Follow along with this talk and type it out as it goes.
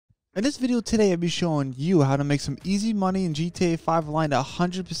In this video today, I'll be showing you how to make some easy money in GTA 5 Online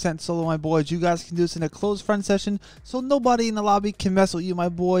 100% solo, my boys. You guys can do this in a closed friend session, so nobody in the lobby can mess with you, my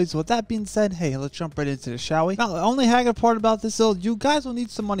boys. With that being said, hey, let's jump right into this, shall we? Now, the only haggard part about this though, you guys will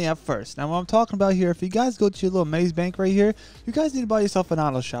need some money at first. Now, what I'm talking about here, if you guys go to your little maze bank right here, you guys need to buy yourself an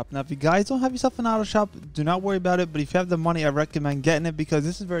auto shop. Now, if you guys don't have yourself an auto shop, do not worry about it, but if you have the money, I recommend getting it because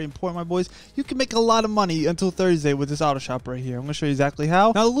this is very important, my boys. You can make a lot of money until Thursday with this auto shop right here. I'm going to show you exactly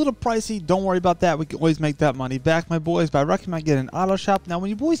how. Now, a little pricey, don't worry about that. We can always make that money back, my boys, but I recommend getting an auto shop. Now, when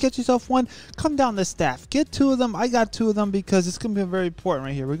you boys get yourself one, come down the staff. Get two of them. I got two of them because it's going to be very important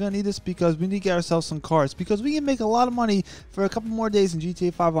right here. We're going to need this because we need to get ourselves some cars because we can make a lot of money for a couple more days in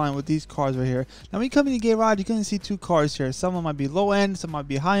GTA 5 Online with these cars right here. Now, when you come in the garage, you're going to see two cars here. Some of them might be low end, some might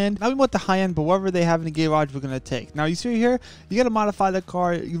be high end. Now, we want the high end, but whatever they have in the garage, we're going to take. Now, you see here, you got to modify the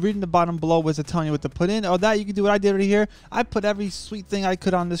car. You're reading the bottom below where it's telling you what to put in. Or that, you can do what I did right here. I put every sweet thing I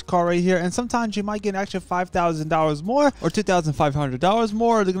could on this car right here, and sometimes you might get an extra $5,000 more or $2,500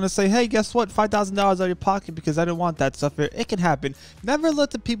 more. They're going to say, hey, guess what? $5,000 out of your pocket because I didn't want that stuff here. It can happen. Never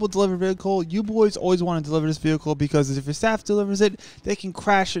let the people deliver a vehicle. You boys always want to deliver this vehicle because if your staff delivers it, they can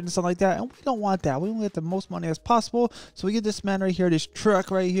crash it and stuff like that. And we don't want that. We want to get the most money as possible. So we get this man right here, this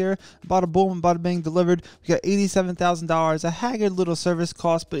truck right here. Bada boom and bada bing delivered. We got $87,000. A haggard little service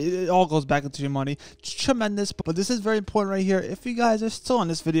cost, but it all goes back into your money. It's tremendous. But this is very important right here. If you guys are still on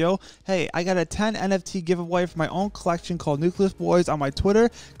this video, hey, I got a 10 NFT giveaway for my own collection called Nucleus Boys on my Twitter.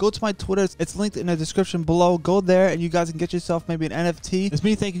 Go to my Twitter. It's linked in the description below. Go there and you guys can get yourself maybe an NFT. It's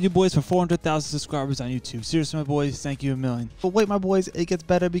me thanking you boys for 400,000 subscribers on YouTube. Seriously, my boys, thank you a million. But wait, my boys, it gets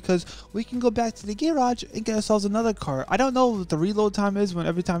better because we can go back to the garage and get ourselves another car. I don't know what the reload time is when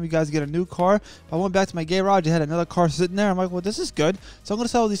every time you guys get a new car. But I went back to my garage. I had another car sitting there. I'm like, well, this is good. So I'm going to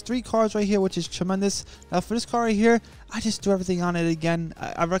sell these three cars right here, which is tremendous. Now, for this car right here, I just threw everything on it again.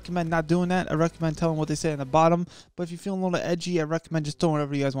 I recommend not doing that. I recommend telling what they say in the bottom. But if you're feeling a little edgy, I recommend just throwing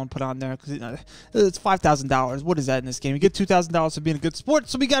whatever you guys want to put on there. Because it's $5,000. What is that in this game? You get $2,000 for being a good sport.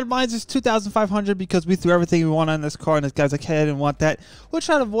 So we got mine is $2,500 because we threw everything we want on this car. And this guy's like, hey, I didn't want that. We'll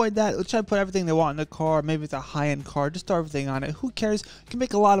try to avoid that. We'll try to put everything they want in the car. Maybe it's a high-end car. Just throw everything on it. Who cares? You can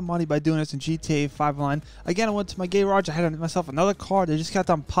make a lot of money by doing this in GTA 5 Online. Again, I went to my garage. I had myself another car. They just kept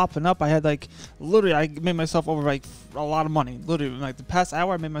on popping up. I had like, literally, I made myself over like a lot of money. Literally, like the past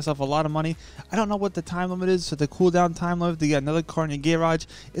hour, I made myself a lot of money. I don't know what the time limit is, so the cooldown time limit to get another car in your garage,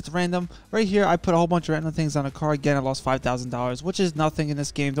 it's random. Right here, I put a whole bunch of random things on a car. Again, I lost $5,000, which is nothing in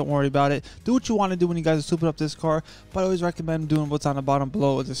this game. Don't worry about it. Do what you want to do when you guys are souping up this car, but I always recommend doing what's on the bottom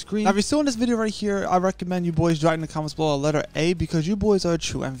below of the screen. Now, if you're still in this video right here, I recommend you boys write in the comments below a letter A because you boys are a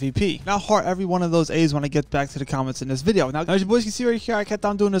true MVP. Now, heart every one of those A's when I get back to the comments in this video. Now, as you boys can see right here, I kept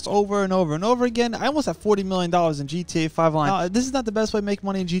on doing this over and over and over again. I almost have $40 million in GTA 5 Online. Now, this is not the best way to make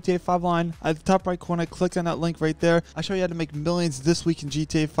money in GTA 5 Online. At the top right corner, click on that link right there. I show you how to make millions this week in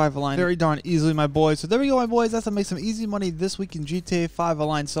GTA 5 Online very darn easily, my boys. So there we go, my boys. That's how to make some easy money this week in GTA 5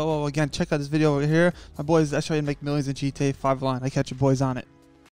 Online solo. Again, check out this video over here. My boys, I show you how to make millions in GTA 5 Online. I catch you boys on it.